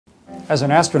As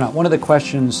an astronaut, one of the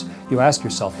questions you ask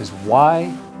yourself is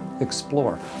why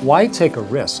explore? Why take a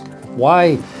risk?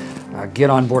 Why get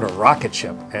on board a rocket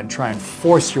ship and try and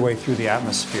force your way through the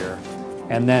atmosphere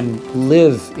and then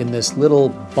live in this little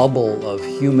bubble of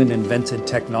human-invented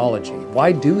technology?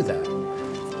 Why do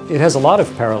that? It has a lot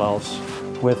of parallels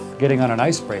with getting on an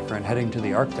icebreaker and heading to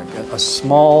the Arctic, a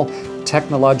small,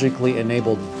 technologically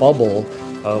enabled bubble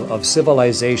of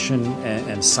civilization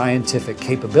and scientific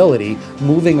capability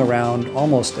moving around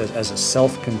almost as a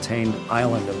self-contained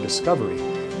island of discovery.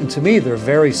 And to me, they're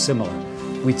very similar.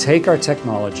 We take our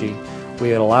technology,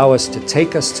 we allow us to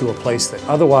take us to a place that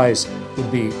otherwise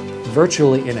would be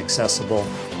virtually inaccessible,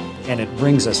 and it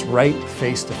brings us right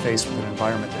face to face with an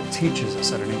environment that teaches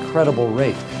us at an incredible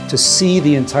rate to see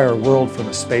the entire world from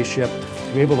a spaceship,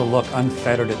 to be able to look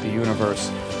unfettered at the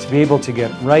universe, to be able to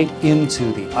get right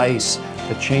into the ice,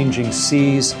 the changing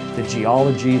seas, the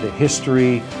geology, the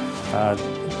history,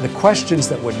 the questions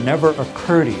that would never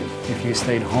occur to you if you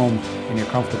stayed home in your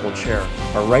comfortable chair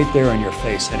are right there in your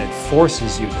face, and it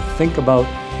forces you to think about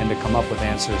and to come up with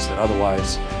answers that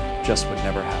otherwise just would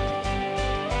never happen.